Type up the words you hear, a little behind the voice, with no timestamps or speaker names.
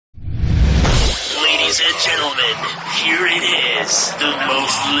Ladies and gentlemen, here it is, the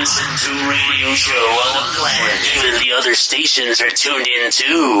most listened to radio show on the planet. Even the other stations are tuned in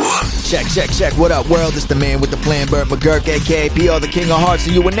too. Check. What up, world? It's the man with the plan, Burt McGurk, aka PR, the King of Hearts,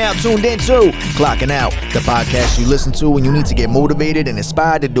 and you are now tuned in to Clocking Out, the podcast you listen to when you need to get motivated and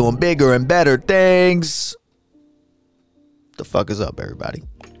inspired to doing bigger and better things. The fuck is up, everybody?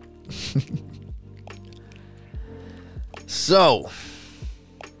 So,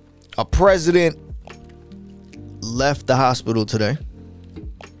 a president left the hospital today.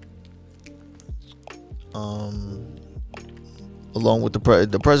 Along with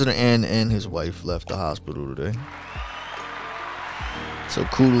the president and his wife left the hospital today. So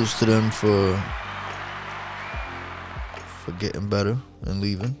kudos to them for getting better and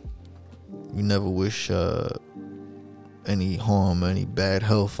leaving. You never wish any harm, any bad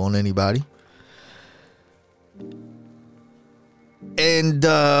health on anybody. And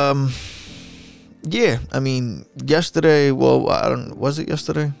yeah, I mean, yesterday, was it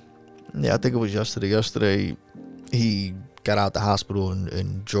yesterday? Yeah, I think it was yesterday. Yesterday, he got out the hospital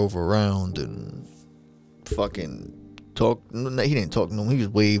and drove around and fucking talked. No, he didn't talk to him. He just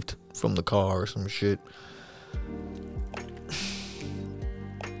waved from the car or some shit.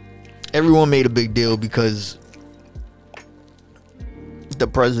 Everyone made a big deal because the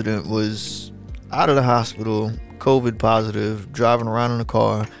president was out of the hospital, COVID positive, driving around in a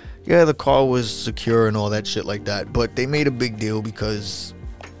car. Yeah, the car was secure and all that shit like that, but they made a big deal because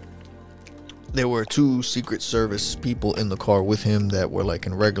there were two Secret Service people in the car with him that were like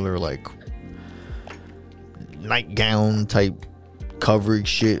in regular like nightgown type coverage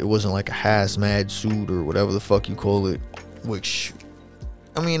shit. It wasn't like a hazmat suit or whatever the fuck you call it, which,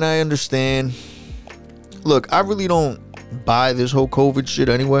 I mean, I understand. Look, I really don't buy this whole COVID shit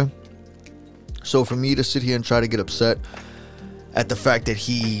anyway. So for me to sit here and try to get upset at the fact that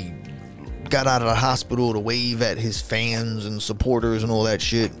he got out of the hospital to wave at his fans and supporters and all that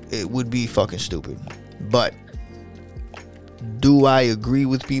shit, it would be fucking stupid. But do I agree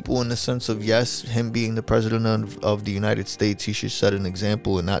with people in the sense of, yes, him being the president of the United States, he should set an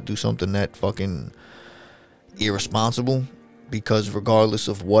example and not do something that fucking irresponsible? Because regardless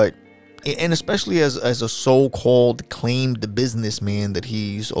of what, and especially as a so-called claimed businessman that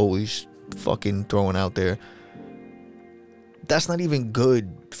he's always fucking throwing out there, that's not even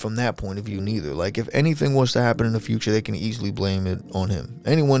good from that point of view neither. Like, if anything was to happen in the future, they can easily blame it on him.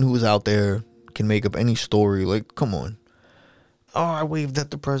 Anyone who is out there can make up any story. Like, come on. Oh, I waved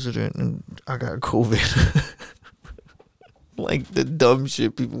at the president and I got COVID. Like the dumb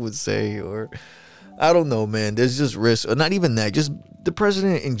shit people would say. Or I don't know, man. There's just risk. Or not even that. Just the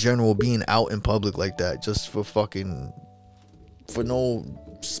president in general being out in public like that just for no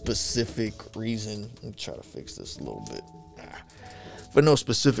specific reason. Let me try to fix this a little bit. For no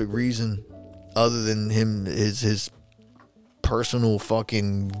specific reason other than his personal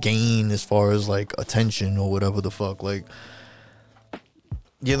fucking gain as far as like attention or whatever the fuck. Like,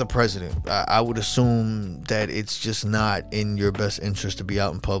 you're the president. I would assume that it's just not in your best interest to be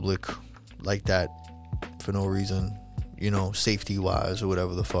out in public like that for no reason, you know, safety wise or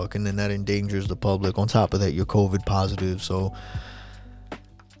whatever the fuck. And then that endangers the public. On top of that, you're COVID positive. So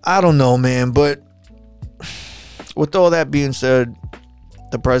I don't know, man. But with all that being said,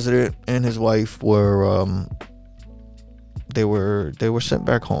 the president and his wife were they were sent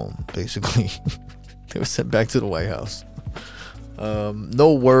back home, basically. They were sent back to the White House.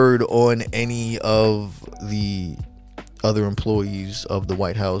 No word on any of the other employees of the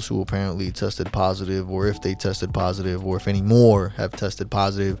White House who apparently tested positive, or if they tested positive, or if any more have tested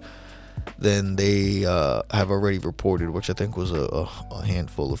positive than they have already reported, which I think was a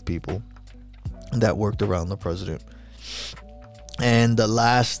handful of people that worked around the president. And the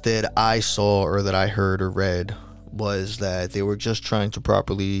last that I saw or that I heard or read was that they were just trying to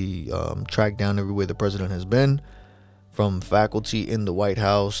properly track down everywhere the president has been, from faculty in the White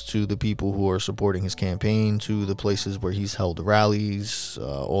House to the people who are supporting his campaign to the places where he's held rallies,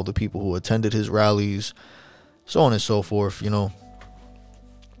 all the people who attended his rallies, so on and so forth, you know.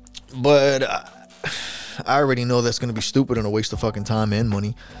 But I already know that's going to be stupid and a waste of fucking time and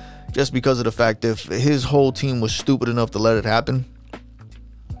money, just because of the fact that if his whole team was stupid enough to let it happen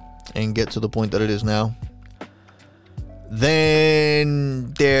and get to the point that it is now,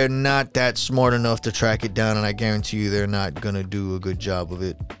 then they're not that smart enough to track it down, and I guarantee you they're not going to do a good job of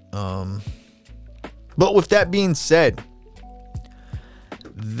it. But with that being said,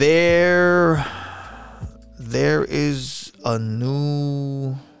 there is a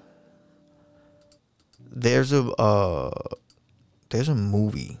new... There's a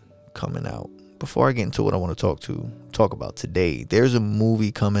movie coming out. Before I get into what I want to talk about today, there's a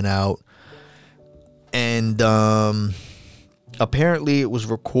movie coming out And apparently it was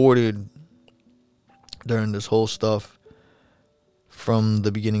recorded during this whole stuff from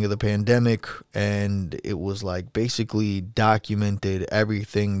the beginning of the pandemic, and it was like basically documented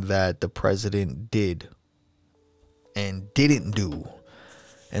everything that the president did and didn't do,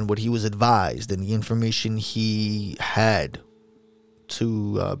 and what he was advised, and the information he had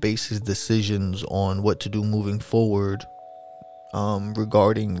to base his decisions on what to do moving forward,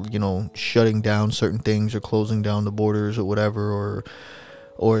 regarding, you know, shutting down certain things or closing down the borders or whatever,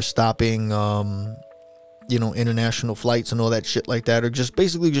 or stopping you know, international flights and all that shit like that, or just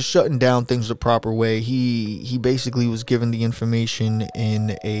basically just shutting down things the proper way. He basically was given the information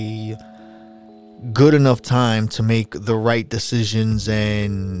in a good enough time to make the right decisions,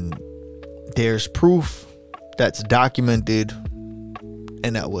 and there's proof that's documented,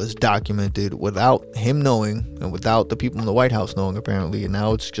 and that was documented without him knowing and without the people in the White House knowing, apparently, and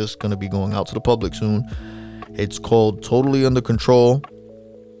now it's just going to be going out to the public soon. It's called Totally Under Control.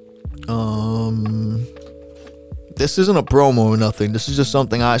 This isn't a promo or nothing. This is just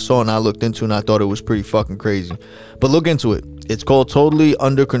something I saw and I looked into, and I thought it was pretty fucking crazy. But look into it. It's called Totally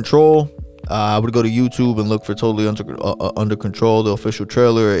Under Control. I would go to YouTube and look for Totally Under Control, the official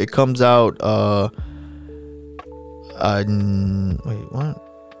trailer. It comes out wait, what?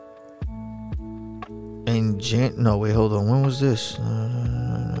 No, wait, hold on. When was this?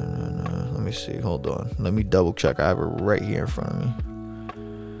 Let me see. Hold on. Let me double check. I have it right here in front of me.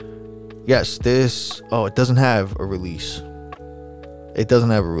 Yes, this... Oh, it doesn't have a release. It doesn't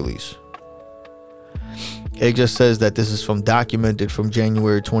have a release. It just says that this is documented from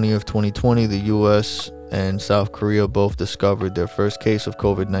January 20th, 2020. The U.S. and South Korea both discovered their first case of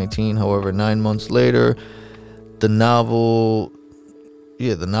COVID-19. However, 9 months later, the novel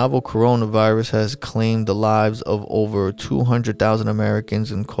coronavirus has claimed the lives of over 200,000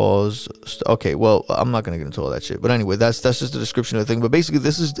 Americans and caused... Okay, well, I'm not going to get into all that shit. But anyway, that's just the description of the thing. But basically,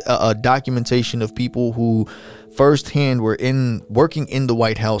 this is a documentation of people who firsthand were working in the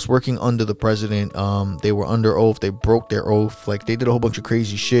White House, working under the president. They were under oath. They broke their oath. Like, they did a whole bunch of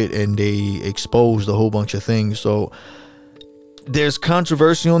crazy shit, and they exposed a whole bunch of things. So there's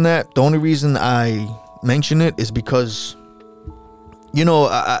controversy on that. The only reason I mention it is because... You know,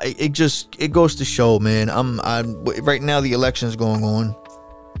 it goes to show, man. I'm right now the election is going on,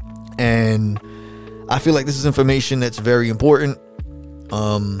 and I feel like this is information that's very important.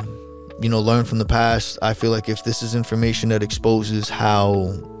 You know, learn from the past. I feel like if this is information that exposes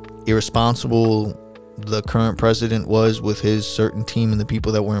how irresponsible the current president was with his certain team and the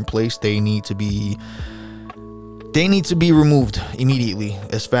people that were in place, they need to be removed immediately,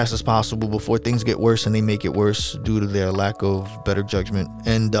 as fast as possible, before things get worse and they make it worse due to their lack of better judgment.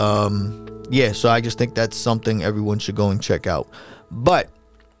 And yeah, so I just think that's something everyone should go and check out. But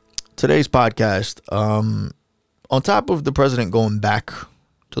today's podcast, on top of the president going back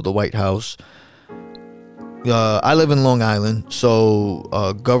to the White House, I live in Long Island, so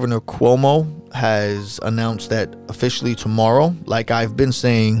Governor Cuomo has announced that officially tomorrow, like I've been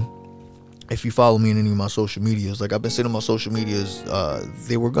saying. If you follow me in any of my social medias, like I've been saying on my social medias,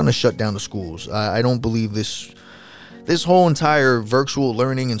 they were going to shut down the schools. I don't believe this whole entire virtual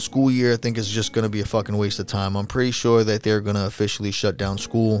learning and school year, I think, is just going to be a fucking waste of time. I'm pretty sure that they're going to officially shut down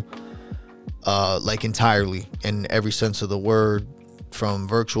school, like entirely, in every sense of the word, from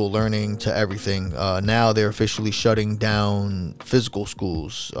virtual learning to everything. Now they're officially shutting down physical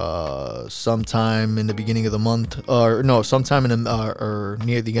schools sometime in the beginning of the month, or no, sometime in or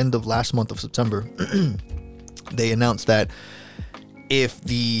near the end of last month of September. They announced that if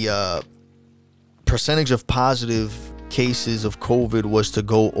the percentage of positive cases of COVID was to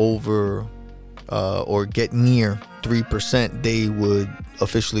go over or get near 3%, they would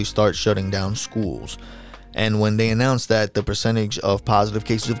officially start shutting down schools. And when they announced that, the percentage of positive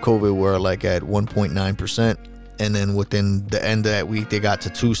cases of COVID were like at 1.9%. And then within the end of that week, they got to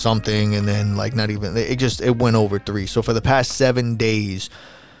 2 something. And then like not even, it went over 3. So for the past 7 days,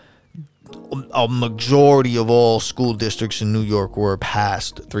 a majority of all school districts in New York were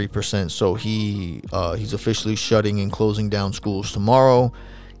past 3%. So he's officially shutting and closing down schools tomorrow.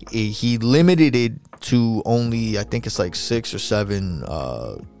 He limited it to only, I think it's like 6 or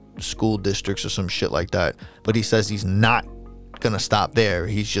 7 school districts or some shit like that, but he says he's not gonna stop there.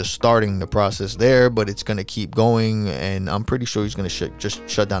 He's just starting the process there, but it's gonna keep going, and I'm pretty sure he's gonna just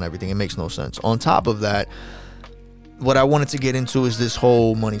shut down everything. It makes no sense. On top of that, what I wanted to get into is this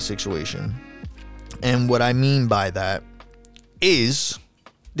whole money situation, and what I mean by that is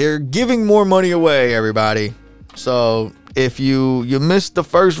they're giving more money away, everybody. So if you missed the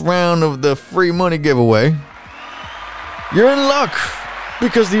first round of the free money giveaway, you're in luck.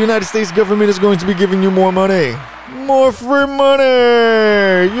 Because the United States government is going to be giving you more money. More free money.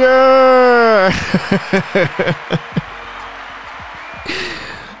 Yeah.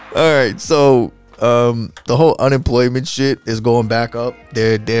 All right, so the whole unemployment shit is going back up.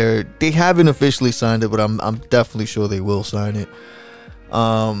 They haven't officially signed it, but I'm definitely sure they will sign it.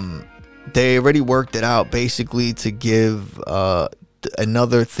 They already worked it out basically to give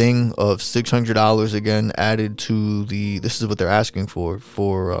another thing of $600 again added to this is what they're asking for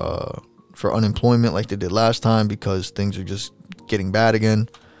unemployment, like they did last time, because things are just getting bad again.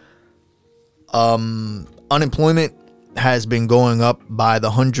 Unemployment has been going up by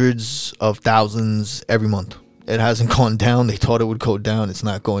the hundreds of thousands every month. It hasn't gone down. They thought it would go down. It's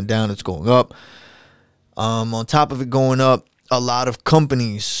not going down. It's going up. On top of it going up, a lot of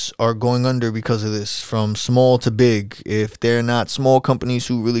companies are going under because of this, from small to big. If they're not small companies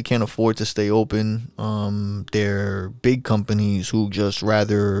who really can't afford to stay open, they're big companies who just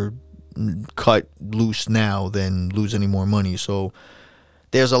rather cut loose now than lose any more money. So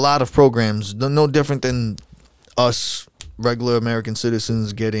there's a lot of programs, no different than us regular American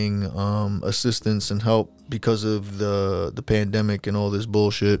citizens getting assistance and help because of the pandemic and all this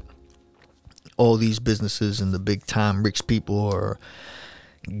bullshit. All these businesses and the big time rich people are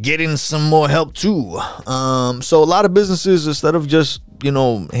getting some more help too. So a lot of businesses, instead of just,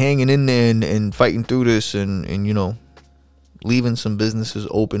 hanging in there and fighting through this and leaving some businesses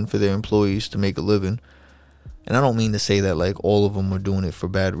open for their employees to make a living. And I don't mean to say that like all of them are doing it for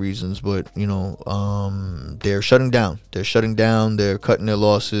bad reasons, but they're shutting down. They're cutting their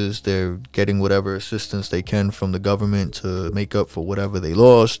losses. They're getting whatever assistance they can from the government to make up for whatever they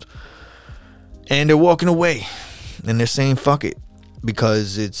lost. And they're walking away. And they're saying fuck it.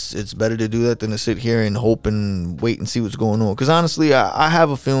 Because it's better to do that than to sit here and hope and wait and see what's going on. Because honestly, I have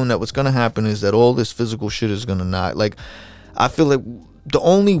a feeling that what's going to happen is that all this physical shit is going to not. Like, I feel like the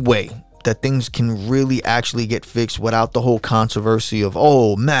only way that things can really actually get fixed without the whole controversy of,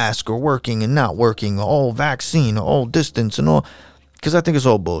 mask or working and not working, or vaccine, or distance and all. Because I think it's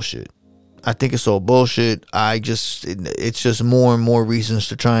all bullshit. It's just more and more reasons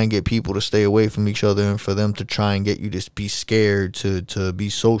to try and get people to stay away from each other and for them to try and get you to be scared to be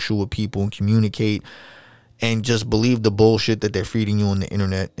social with people and communicate and just believe the bullshit that they're feeding you on the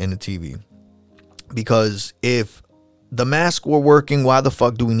internet and the TV. Because if the mask were working, why the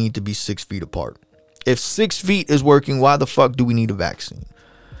fuck do we need to be 6 feet apart? If 6 feet is working, why the fuck do we need a vaccine?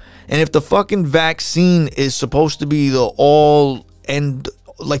 And if the fucking vaccine is supposed to be the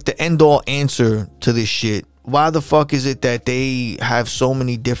end all answer to this shit, why the fuck is it that they have so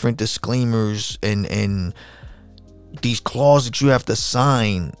many different disclaimers and these clauses that you have to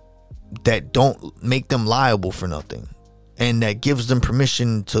sign that don't make them liable for nothing? And that gives them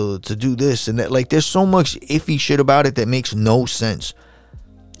permission to do this and that. Like, there's so much iffy shit about it that makes no sense.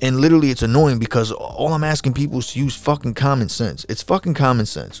 And literally, it's annoying because all I'm asking people is to use fucking common sense. It's fucking common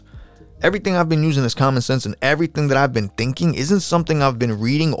sense. Everything I've been using is common sense, and everything that I've been thinking isn't something I've been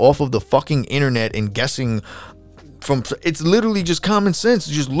reading off of the fucking internet and guessing from. It's literally just common sense.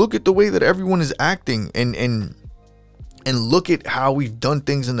 Just look at the way that everyone is acting and look at how we've done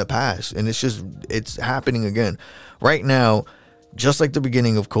things in the past. And it's happening again. Right now, just like the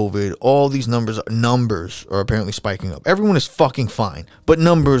beginning of COVID, all these numbers are apparently spiking up. Everyone is fucking fine, but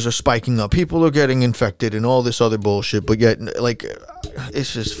numbers are spiking up. People are getting infected and all this other bullshit, but yet, like,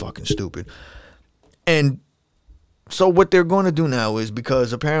 it's just fucking stupid. And so what they're going to do now is,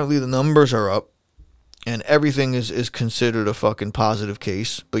 because apparently the numbers are up and everything is considered a fucking positive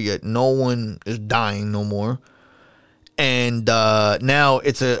case, but yet no one is dying no more. And now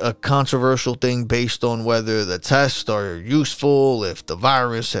it's a controversial thing based on whether the tests are useful, if the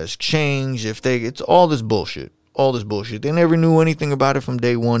virus has changed, it's all this bullshit. All this bullshit. They never knew anything about it from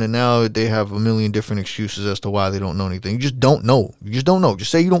day one, and now they have a million different excuses as to why they don't know anything. You just don't know. Just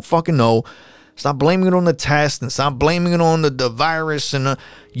say you don't fucking know. Stop blaming it on the test and stop blaming it on the virus. And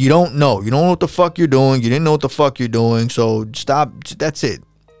you don't know. You don't know what the fuck you're doing. You didn't know what the fuck you're doing. So stop. That's it.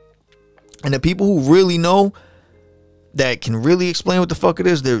 And the people who really know, that can really explain what the fuck it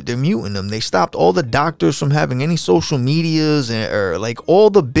is, they're muting them. They stopped all the doctors from having any social medias, or like all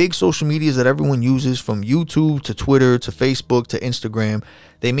the big social medias that everyone uses, from YouTube to Twitter to Facebook to Instagram.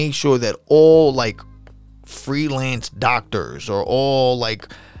 They made sure that all like freelance doctors or all like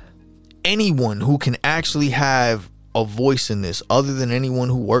anyone who can actually have a voice in this, other than anyone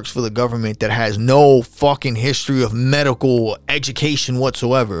who works for the government that has no fucking history of medical education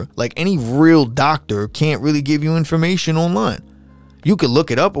whatsoever. Like, any real doctor can't really give you information online. You could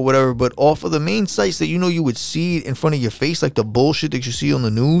look it up or whatever, but off of the main sites that you would see in front of your face, like the bullshit that you see on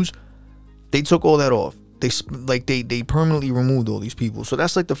the news, they took all that off. They permanently removed all these people. So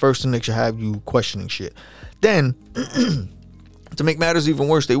that's like the first thing that should have you questioning shit. Then to make matters even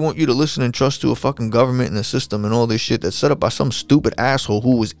worse, they want you to listen and trust to a fucking government and a system and all this shit that's set up by some stupid asshole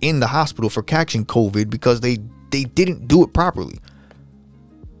who was in the hospital for catching COVID because they didn't do it properly.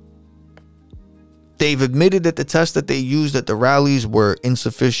 They've admitted that the tests that they used at the rallies were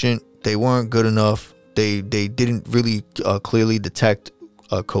insufficient. They weren't good enough. They didn't really clearly detect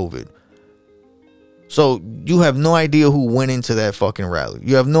COVID. So you have no idea who went into that fucking rally.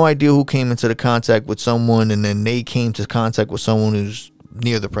 You have no idea who came into the contact with someone and then they came to contact with someone who's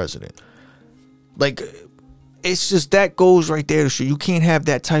near the president. Like, it's just, that goes right there to show you can't have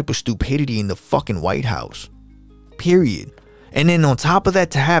that type of stupidity in the fucking White House. Period. And then on top of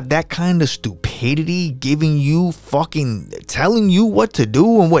that, to have that kind of stupidity giving you fucking, telling you what to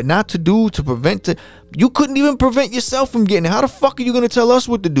do and what not to do to prevent it. You couldn't even prevent yourself from getting it. How the fuck are you going to tell us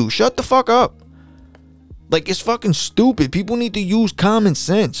what to do? Shut the fuck up. Like, it's fucking stupid. People need to use common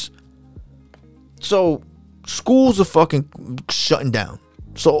sense. So schools are fucking shutting down.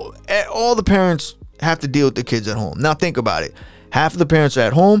 So all the parents have to deal with the kids at home. Now think about it. Half of the parents are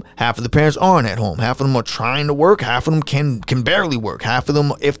at home, half of the parents aren't at home. Half of them are trying to work, half of them can barely work. Half of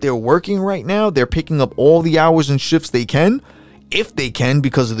them, if they're working right now, they're picking up all the hours and shifts they can, if they can,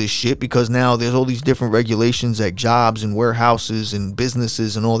 because of this shit, because now there's all these different regulations at jobs and warehouses and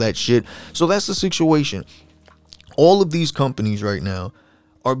businesses and all that shit. So that's the situation. All of these companies right now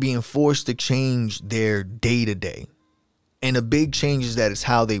are being forced to change their day-to-day. And a big change is that it's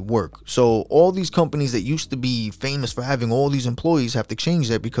how they work. So all these companies that used to be famous for having all these employees have to change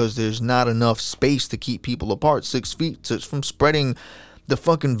that because there's not enough space to keep people apart 6 feet from spreading the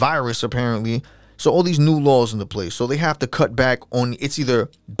fucking virus, apparently. So all these new laws into place. So they have to cut back on, it's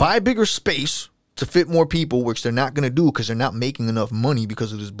either buy bigger space to fit more people, which they're not going to do because they're not making enough money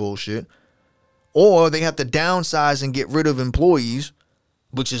because of this bullshit. Or they have to downsize and get rid of employees,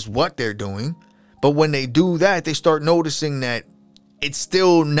 which is what they're doing. But when they do that, they start noticing that it's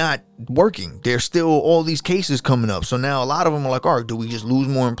still not working. There's still all these cases coming up. So now a lot of them are like, all right, do we just lose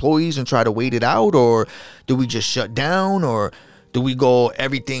more employees and try to wait it out? Or do we just shut down? Or do we go,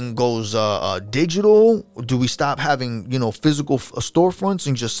 everything goes digital? Do we stop having, physical storefronts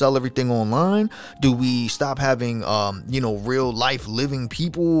and just sell everything online? Do we stop having, real life living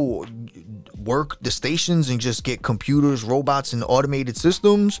people work the stations and just get computers, robots, and automated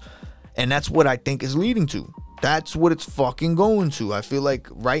systems? And that's what I think is leading to. That's what it's fucking going to. I feel like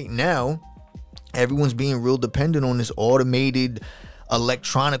right now, everyone's being real dependent on this automated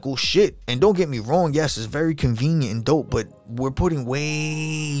electronical shit. And don't get me wrong, yes, it's very convenient and dope, but we're putting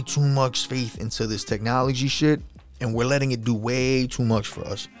way too much faith into this technology shit, and we're letting it do way too much for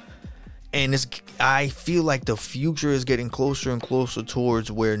us. And I feel like the future is getting closer and closer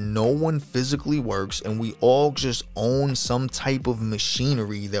towards where no one physically works and we all just own some type of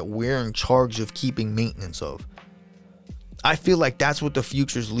machinery that we're in charge of keeping maintenance of. I feel like that's what the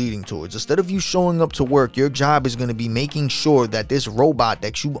future is leading towards. Instead of you showing up to work, your job is going to be making sure that this robot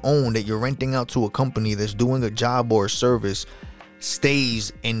that you own, that you're renting out to a company that's doing a job or a service,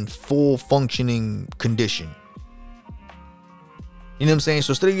 stays in full functioning condition. You know what I'm saying?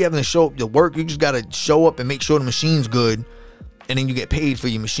 So instead of you having to show up to work, you just got to show up and make sure the machine's good, and then you get paid for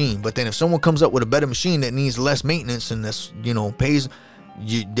your machine. But then if someone comes up with a better machine that needs less maintenance and that's, pays,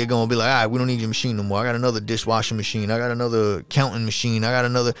 they're going to be like, all right, we don't need your machine no more. I got another dishwashing machine. I got another counting machine. I got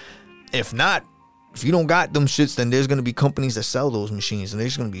another. If not, if you don't got them shits, then there's going to be companies that sell those machines, and they're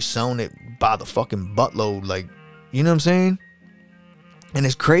just going to be selling it by the fucking buttload. Like, you know what I'm saying? And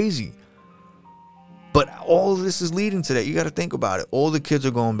it's crazy. But all of this is leading to that. You got to think about it. All the kids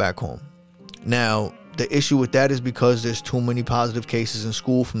are going back home. Now, the issue with that is because there's too many positive cases in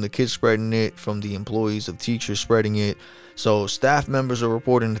school, from the kids spreading it, from the employees of teachers spreading it. So staff members are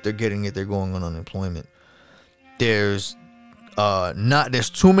reporting that they're getting it. They're going on unemployment. There's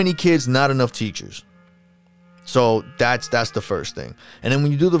too many kids, not enough teachers. So that's the first thing. And then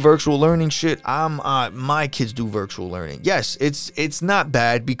when you do the virtual learning shit, my kids do virtual learning. Yes, it's not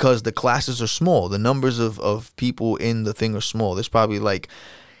bad because the classes are small. The numbers of people in the thing are small. There's probably like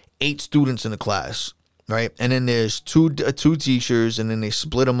 8 students in a class, right? And then there's two teachers, and then they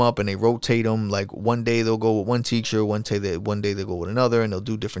split them up and they rotate them. Like one day they'll go with one teacher, one day they'll go with another, and they'll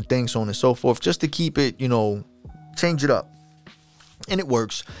do different things, so on and so forth, just to keep it, change it up. And it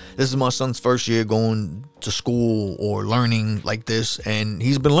works. This is my son's first year going to school or learning like this, and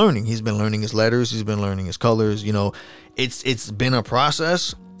he's been learning. He's been learning his letters. He's been learning his colors. It's been a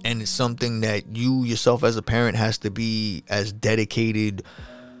process, and it's something that you yourself as a parent has to be as dedicated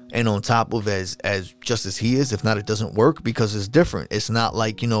And on top of as just as he is, if not, it doesn't work because it's different. It's not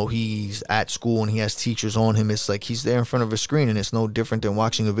like, you know, he's at school and he has teachers on him. It's like he's there in front of a screen, and it's no different than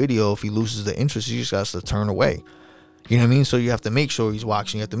watching a video. If he loses the interest, he just has to turn away. You know what I mean? So you have to make sure he's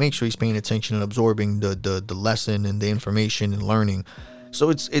watching. You have to make sure he's paying attention and absorbing the lesson and the information and learning. So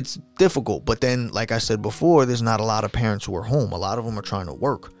it's difficult. But then, like I said before, there's not a lot of parents who are home. A lot of them are trying to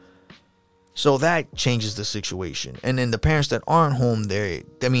work. So that changes the situation. And then the parents that aren't home,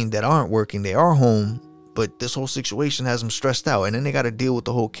 that aren't working, they are home, but this whole situation has them stressed out. And then they got to deal with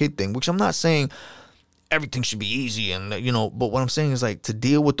the whole kid thing, which I'm not saying everything should be easy. And, you know, but what I'm saying is, like, to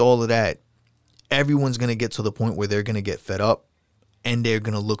deal with all of that, everyone's going to get to the point where they're going to get fed up and they're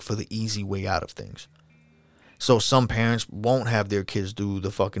going to look for the easy way out of things. So some parents won't have their kids do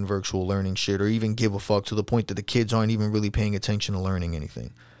the fucking virtual learning shit or even give a fuck, to the point that the kids aren't even really paying attention to learning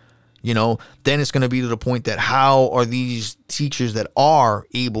anything. You know, then it's going to be to the point that how are these teachers that are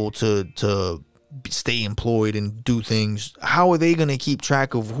able to stay employed and do things, how are they going to keep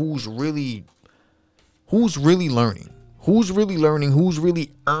track of who's really learning? Who's really learning? Who's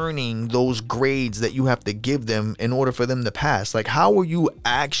really earning those grades that you have to give them in order for them to pass? Like, how are you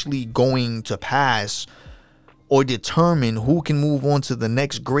actually going to pass or determine who can move on to the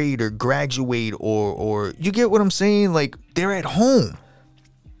next grade or graduate or you get what I'm saying? Like, they're at home.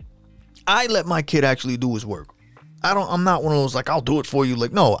 I let my kid actually do his work. I'm not one of those, like, I'll do it for you.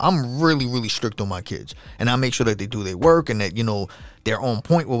 Like, no, I'm really, really strict on my kids. And I make sure that they do their work and that, you know, they're on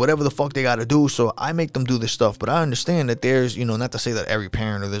point with whatever the fuck they got to do. So I make them do this stuff. But I understand that there's, you know, not to say that every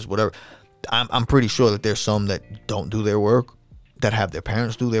parent or this, whatever. I'm pretty sure that there's some that don't do their work, that have their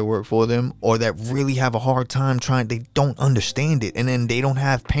parents do their work for them, or that really have a hard time they don't understand it. And then they don't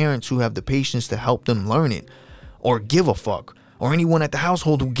have parents who have the patience to help them learn it or give a fuck. Or anyone at the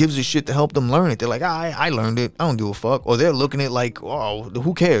household who gives a shit to help them learn it. They're like, I learned it. I don't give a fuck. Or they're looking at it like, oh,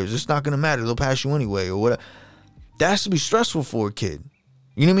 who cares? It's not going to matter. They'll pass you anyway or whatever. That has to be stressful for a kid.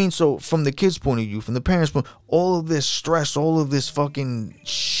 You know what I mean? So from the kid's point of view, from the parents' point, all of this stress, all of this fucking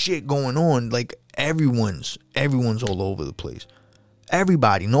shit going on, like everyone's all over the place.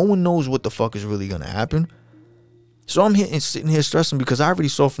 Everybody. No one knows what the fuck is really going to happen. So I'm sitting here stressing because I already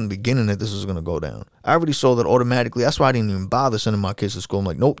saw from the beginning that this was going to go down. I already saw that automatically. That's why I didn't even bother sending my kids to school. I'm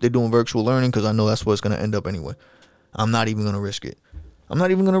like, nope, they're doing virtual learning because I know that's where it's going to end up anyway. I'm not even going to risk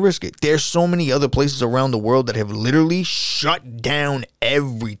it. There's so many other places around the world that have literally shut down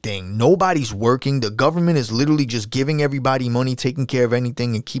everything. Nobody's working. The government is literally just giving everybody money, taking care of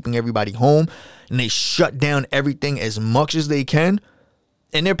anything, and keeping everybody home. And they shut down everything as much as they can.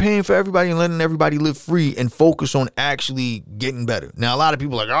 And they're paying for everybody and letting everybody live free and focus on actually getting better. Now, a lot of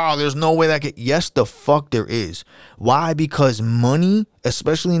people are like, oh, there's no way that could. Yes, the fuck there is. Why? Because money,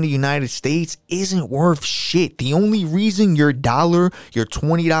 especially in the United States, isn't worth shit. The only reason your dollar, your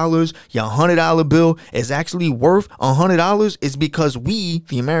 $20, your $100 bill is actually worth $100 is because we,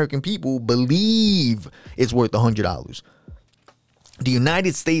 the American people, believe it's worth $100. The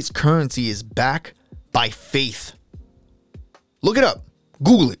United States currency is backed by faith. Look it up.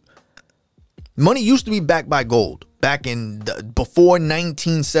 Google it. Money used to be backed by gold back in before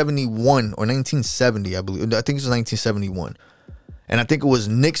 1971 or 1970, I believe. I think it was 1971. And I think it was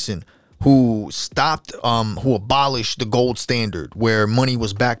Nixon who stopped, who abolished the gold standard where money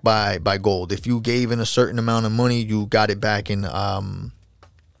was backed by gold. If you gave in a certain amount of money, you got it back in, I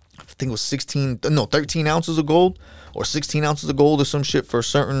think it was 13 ounces of gold or 16 ounces of gold or some shit for a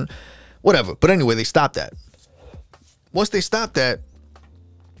certain, whatever. But anyway, they stopped that. Once they stopped that,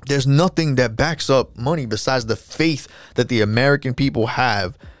 there's nothing that backs up money besides the faith that the American people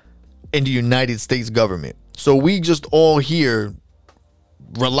have in the United States government. So we just all here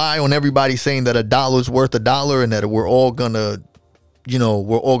rely on everybody saying that $1 is worth $1 and that we're all gonna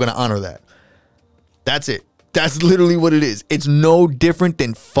honor that. That's it. That's literally what it is. It's no different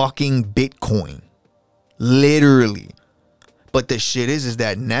than fucking Bitcoin. Literally. But the shit is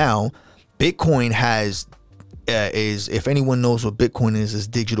that now Bitcoin is, if anyone knows what Bitcoin is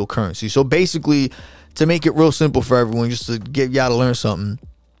digital currency. So basically, to make it real simple for everyone, just to get y'all to learn something,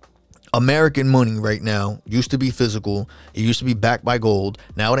 American money right now used to be physical. It used to be backed by gold.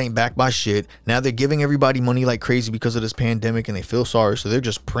 Now it ain't backed by shit. Now they're giving everybody money like crazy because of this pandemic and they feel sorry. So they're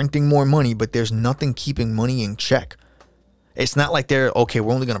just printing more money, but there's nothing keeping money in check. It's not like they're, okay,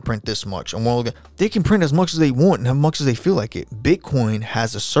 we're only going to print this much. And they can print as much as they want and as much as they feel like it. Bitcoin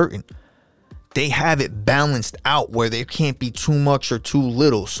has they have it balanced out where there can't be too much or too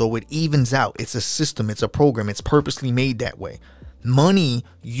little. So it evens out. It's a system. It's a program. It's purposely made that way. Money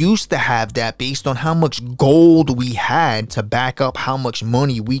used to have that based on how much gold we had to back up how much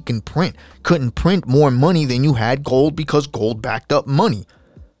money we can print. Couldn't print more money than you had gold because gold backed up money.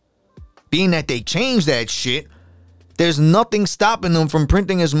 being that they changed that shit, there's nothing stopping them from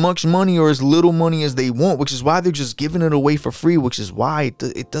printing as much money or as little money as they want, which is why they're just giving it away for free, which is why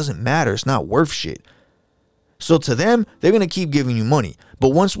it doesn't matter. It's not worth shit. So to them, they're going to keep giving you money. But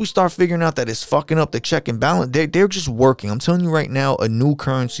once we start figuring out that it's fucking up the check and balance, they're just working. I'm telling you right now, a new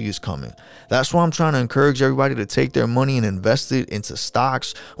currency is coming. That's why I'm trying to encourage everybody to take their money and invest it into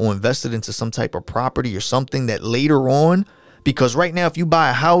stocks or invest it into some type of property or something that later on, because right now, if you buy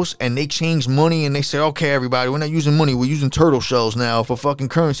a house and they change money and they say, okay, everybody, we're not using money, we're using turtle shells now for fucking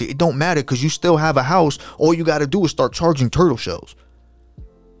currency. It don't matter because you still have a house. All you got to do is start charging turtle shells.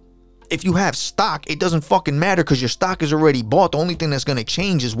 If you have stock, it doesn't fucking matter because your stock is already bought. The only thing that's going to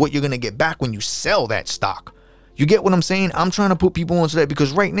change is what you're going to get back when you sell that stock. You get what I'm saying? I'm trying to put people onto that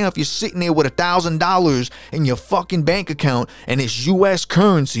because right now, if you're sitting there with $1,000 in your fucking bank account and it's US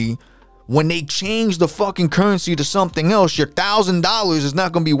currency, when they change the fucking currency to something else, your $1,000 is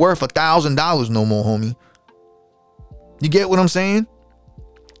not going to be worth $1,000 no more, homie. You get what I'm saying?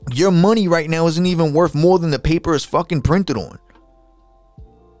 Your money right now isn't even worth more than the paper is fucking printed on.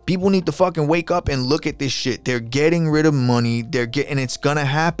 People need to fucking wake up and look at this shit. They're getting rid of money. And it's gonna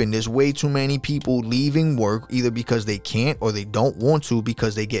happen. There's way too many people leaving work either because they can't or they don't want to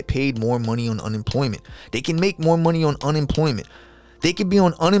because they get paid more money on unemployment. They can make more money on unemployment. They could be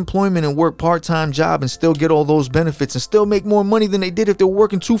on unemployment and work part-time job and still get all those benefits and still make more money than they did if they were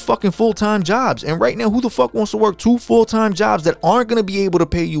working 2 fucking full-time jobs. And right now, who the fuck wants to work 2 full-time jobs that aren't going to be able to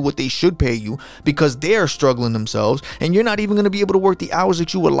pay you what they should pay you because they're struggling themselves and you're not even going to be able to work the hours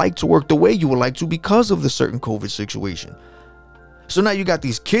that you would like to work the way you would like to because of the certain COVID situation. So now you got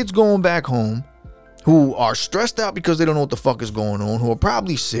these kids going back home who are stressed out because they don't know what the fuck is going on, who are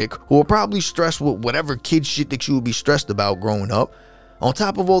probably sick, who are probably stressed with whatever kid shit that you would be stressed about growing up. On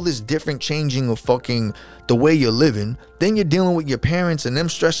top of all this different changing of fucking the way you're living, then you're dealing with your parents and them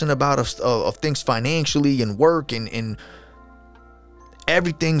stressing about of things financially and work and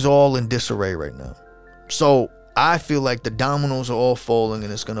everything's all in disarray right now. So I feel like the dominoes are all falling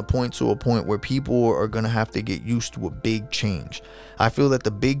and it's going to point to a point where people are going to have to get used to a big change. I feel that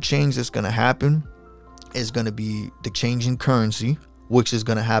the big change that's going to happen is going to be the change in currency, which is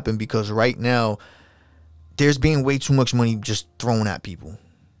going to happen because right now, there's being way too much money just thrown at people.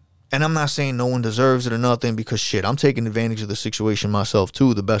 And I'm not saying no one deserves it or nothing because shit, I'm taking advantage of the situation myself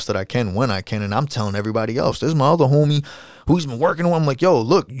too, the best that I can when I can. And I'm telling everybody else. There's my other homie who's been working on. I'm like, yo,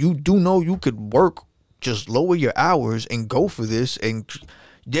 look, you do know you could work, just lower your hours and go for this. And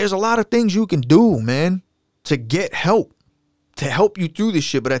there's a lot of things you can do, man, to get help, to help you through this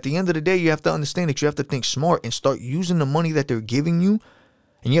shit. But at the end of the day, you have to understand that you have to think smart and start using the money that they're giving you.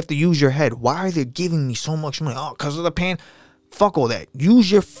 And you have to use your head. Why are they giving me so much money? Oh, because of the pan. Fuck all that.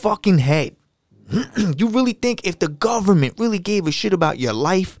 Use your fucking head. You really think if the government really gave a shit about your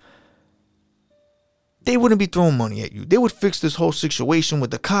life, they wouldn't be throwing money at you. They would fix this whole situation with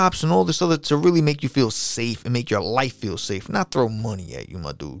the cops and all this other to really make you feel safe and make your life feel safe. Not throw money at you,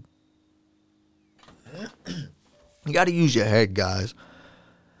 my dude. You got to use your head, guys.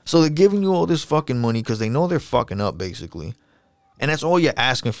 So they're giving you all this fucking money because they know they're fucking up, basically. And that's all you're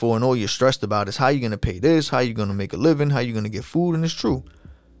asking for and all you're stressed about is how you're going to pay this, how you're going to make a living, how you're going to get food, and it's true.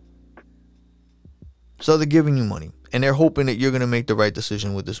 So they're giving you money, and they're hoping that you're going to make the right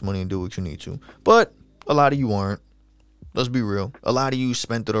decision with this money and do what you need to. But a lot of you aren't. Let's be real. A lot of you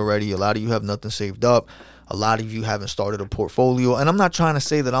spent it already. A lot of you have nothing saved up. A lot of you haven't started a portfolio. And I'm not trying to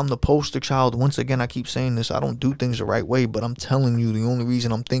say that I'm the poster child. Once again, I keep saying this. I don't do things the right way, but I'm telling you the only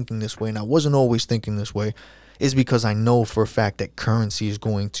reason I'm thinking this way, and I wasn't always thinking this way, is because I know for a fact that currency is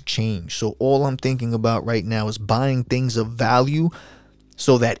going to change. So all I'm thinking about right now is buying things of value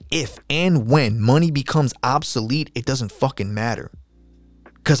so that if and when money becomes obsolete, it doesn't fucking matter.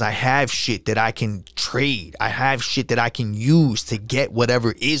 Because I have shit that I can trade. I have shit that I can use to get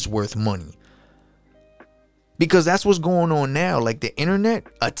whatever is worth money. Because that's what's going on now. Like the internet,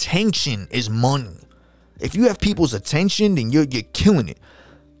 attention is money. If you have people's attention, then you're killing it.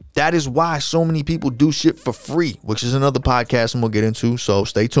 That is why so many people do shit for free, which is another podcast and we'll get into, so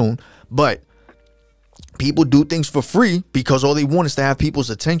stay tuned. But people do things for free because all they want is to have people's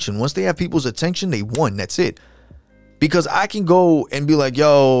attention. Once they have people's attention, they won. That's it. Because I can go and be like,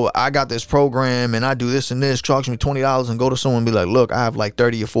 yo, I got this program and I do this and this, charge me $20 and go to someone and be like, look, I have like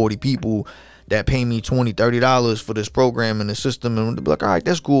 30 or 40 people that pay me $20, $30 for this program and the system, and they'll be like, all right,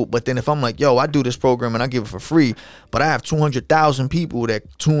 that's cool. But then if I'm like, yo, I do this program and I give it for free, but I have 200,000 people that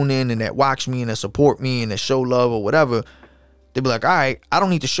tune in and that watch me and that support me and that show love or whatever, they'll be like, all right, I don't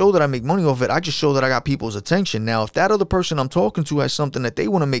need to show that I make money off it. I just show that I got people's attention. Now, if that other person I'm talking to has something that they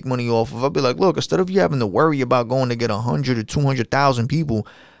want to make money off of, I'll be like, look, instead of you having to worry about going to get 100 or 200,000 people,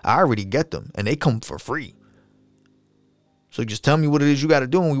 I already get them, and they come for free. So just tell me what it is you got to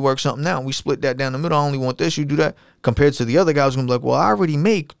do, and we work something out. We split that down the middle. I only want this, you do that. Compared to the other guys, going to be like, well,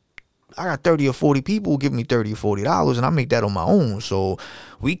 I got 30 or 40 people who give me $30 or $40, and I make that on my own. So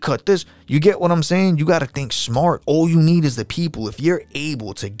we cut this. You get what I'm saying? You got to think smart. All you need is the people. If you're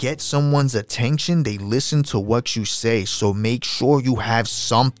able to get someone's attention, they listen to what you say. So make sure you have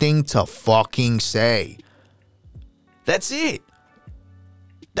something to fucking say. That's it.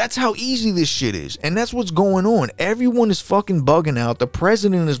 That's how easy this shit is. And that's what's going on. Everyone is fucking bugging out. The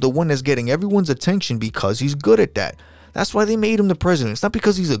president is the one that's getting everyone's attention because he's good at that. That's why they made him the president. It's not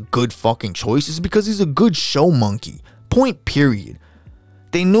because he's a good fucking choice. It's because he's a good show monkey. Point period.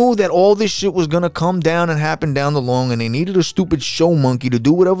 They knew that all this shit was going to come down and happen down the long, and they needed a stupid show monkey to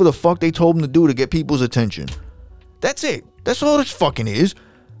do whatever the fuck they told him to do to get people's attention. That's it. That's all this fucking is.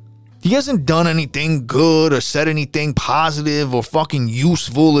 He hasn't done anything good or said anything positive or fucking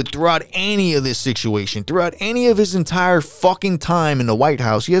useful throughout any of this situation. Throughout any of his entire fucking time in the White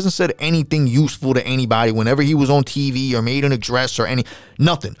House, he hasn't said anything useful to anybody whenever he was on TV or made an address or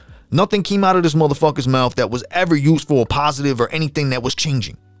nothing. Nothing came out of this motherfucker's mouth that was ever useful or positive or anything that was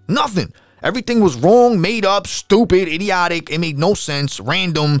changing. Nothing. Everything was wrong, made up, stupid, idiotic. It made no sense,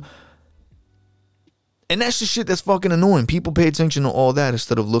 random. And that's the shit that's fucking annoying. People pay attention to all that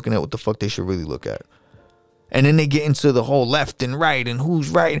instead of looking at what the fuck they should really look at. And then they get into the whole left and right and who's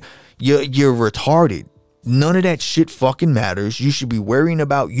right. You're retarded. None of that shit fucking matters. You should be worrying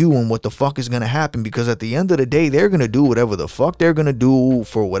about you and what the fuck is going to happen, because at the end of the day, they're going to do whatever the fuck they're going to do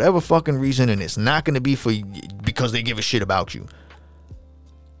for whatever fucking reason, and it's not going to be because they give a shit about you.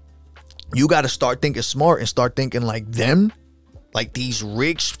 You got to start thinking smart and start thinking like them, like these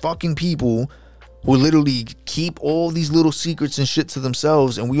rich fucking people who literally keep all these little secrets and shit to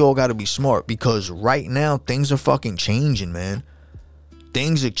themselves, and we all got to be smart, because right now things are fucking changing, man.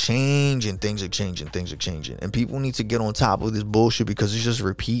 Things are changing, and people need to get on top of this bullshit, because it's just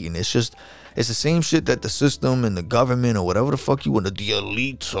repeating. It's the same shit that the system and the government or whatever the fuck you want to, the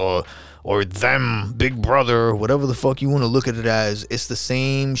elite or them, Big Brother, or whatever the fuck you want to look at it as. It's the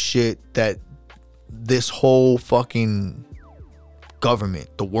same shit that this whole fucking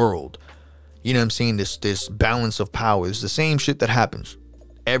government, the world, you know what I'm saying, this balance of power, is the same shit that happens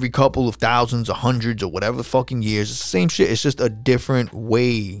every couple of thousands or hundreds or whatever the fucking years. It's the same shit. It's just a different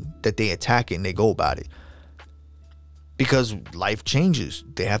way that they attack it and they go about it, because life changes.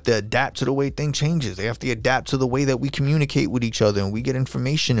 They have to adapt to the way things changes. They have to adapt to the way that we communicate with each other, and we get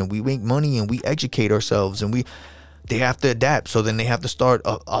information, and we make money, and we educate ourselves, and they have to adapt. So then they have to start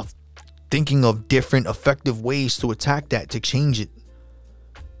thinking of different effective ways to attack that, to change it.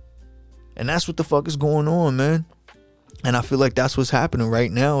 And that's what the fuck is going on, man. And I feel like that's what's happening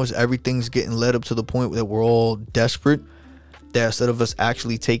right now, is everything's getting led up to the point that we're all desperate, that instead of us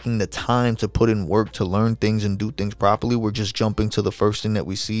actually taking the time to put in work to learn things and do things properly, we're just jumping to the first thing that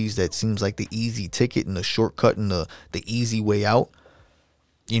we see that seems like the easy ticket and the shortcut and the easy way out.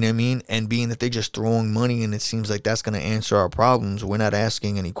 You know what I mean? And being that they're just throwing money, and it seems like that's going to answer our problems, we're not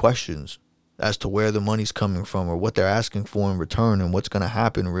asking any questions as to where the money's coming from or what they're asking for in return and what's going to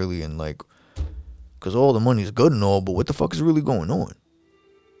happen really. And like, because all the money is good and all, but what the fuck is really going on?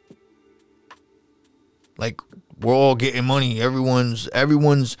 Like, we're all getting money. Everyone's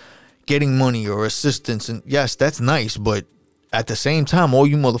getting money or assistance. And yes, that's nice. But at the same time, all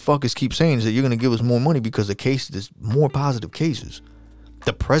you motherfuckers keep saying is that you're going to give us more money because there's more positive cases.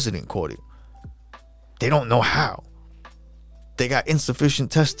 The president caught it. They don't know how. They got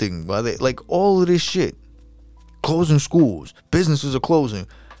insufficient testing. Like all of this shit. Closing schools. Businesses are closing.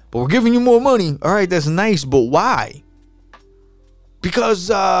 But we're giving you more money. All right, that's nice, but why? Because,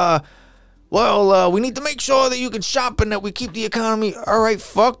 we need to make sure that you can shop and that we keep the economy. All right,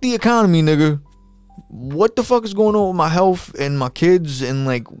 fuck the economy, nigga. What the fuck is going on with my health and my kids? And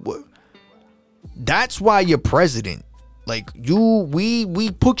like, what? That's why you're president. Like,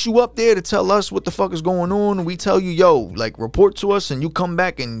 we put you up there to tell us what the fuck is going on. And we tell you, yo, like, report to us, and you come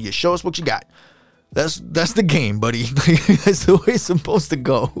back and you show us what you got. That's the game, buddy. That's the way it's supposed to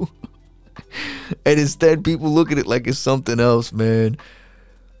go. And instead, people look at it like it's something else, man.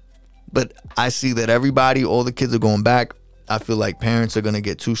 But I see that all the kids are going back. I feel like parents are going to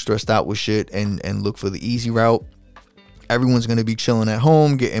get too stressed out with shit and look for the easy route. Everyone's going to be chilling at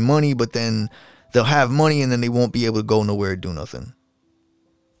home, getting money, but then they'll have money and then they won't be able to go nowhere and do nothing.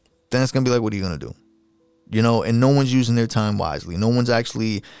 Then it's going to be like, what are you going to do? You know, and no one's using their time wisely. No one's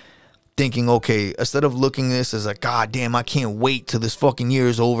actually thinking, okay, instead of looking at this as like, God damn, I can't wait till this fucking year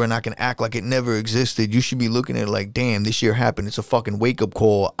is over and I can act like it never existed. You should be looking at it like, damn, this year happened. It's a fucking wake-up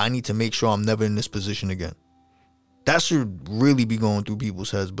call. I need to make sure I'm never in this position again. That should really be going through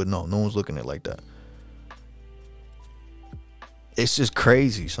people's heads, but no one's looking at it like that. It's just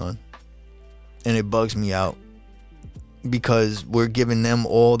crazy, son. And it bugs me out because we're giving them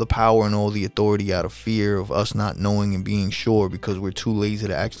all the power and all the authority out of fear of us not knowing and being sure, because we're too lazy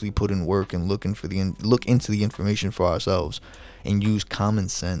to actually put in work and look into the information for ourselves and use common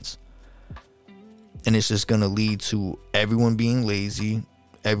sense. And it's just going to lead to everyone being lazy,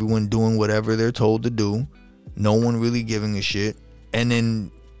 everyone doing whatever they're told to do, no one really giving a shit, and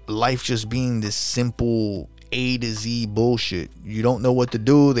then life just being this simple A to Z bullshit. You don't know what to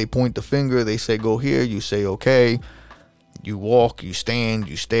do. They point the finger. They say go here. You say okay. You walk. You stand.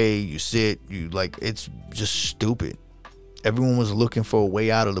 You stay. You sit. It's just stupid. Everyone was looking for a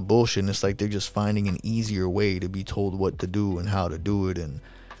way out of the bullshit, and it's like they're just finding an easier way to be told what to do and how to do it. And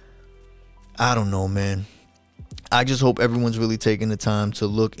I don't know, man. I just hope everyone's really taking the time to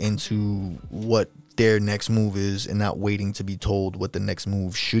look into what their next move is and not waiting to be told what the next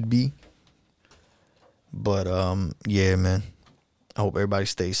move should be. But yeah, man, I hope everybody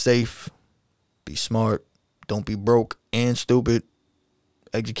stays safe, be smart, don't be broke and stupid,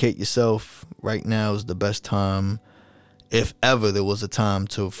 educate yourself. Right now is the best time, if ever there was a time,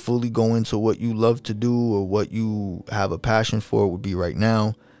 to fully go into what you love to do or what you have a passion for. It would be right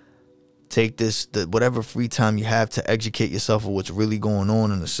now. Take whatever free time you have to educate yourself of what's really going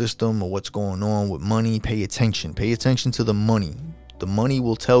on in the system or what's going on with money. Pay attention to the money. The money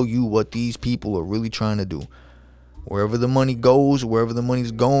will tell you what these people are really trying to do. Wherever the money goes, wherever the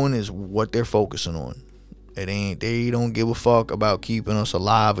money's going is what they're focusing on. They don't give a fuck about keeping us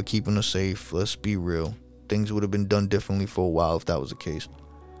alive or keeping us safe. Let's be real. Things would have been done differently for a while if that was the case.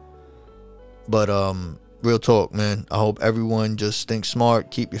 But real talk, man. I hope everyone just think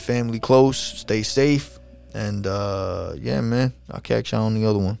smart, keep your family close, stay safe, and yeah, man, I'll catch y'all on the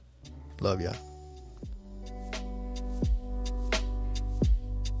other one. Love y'all.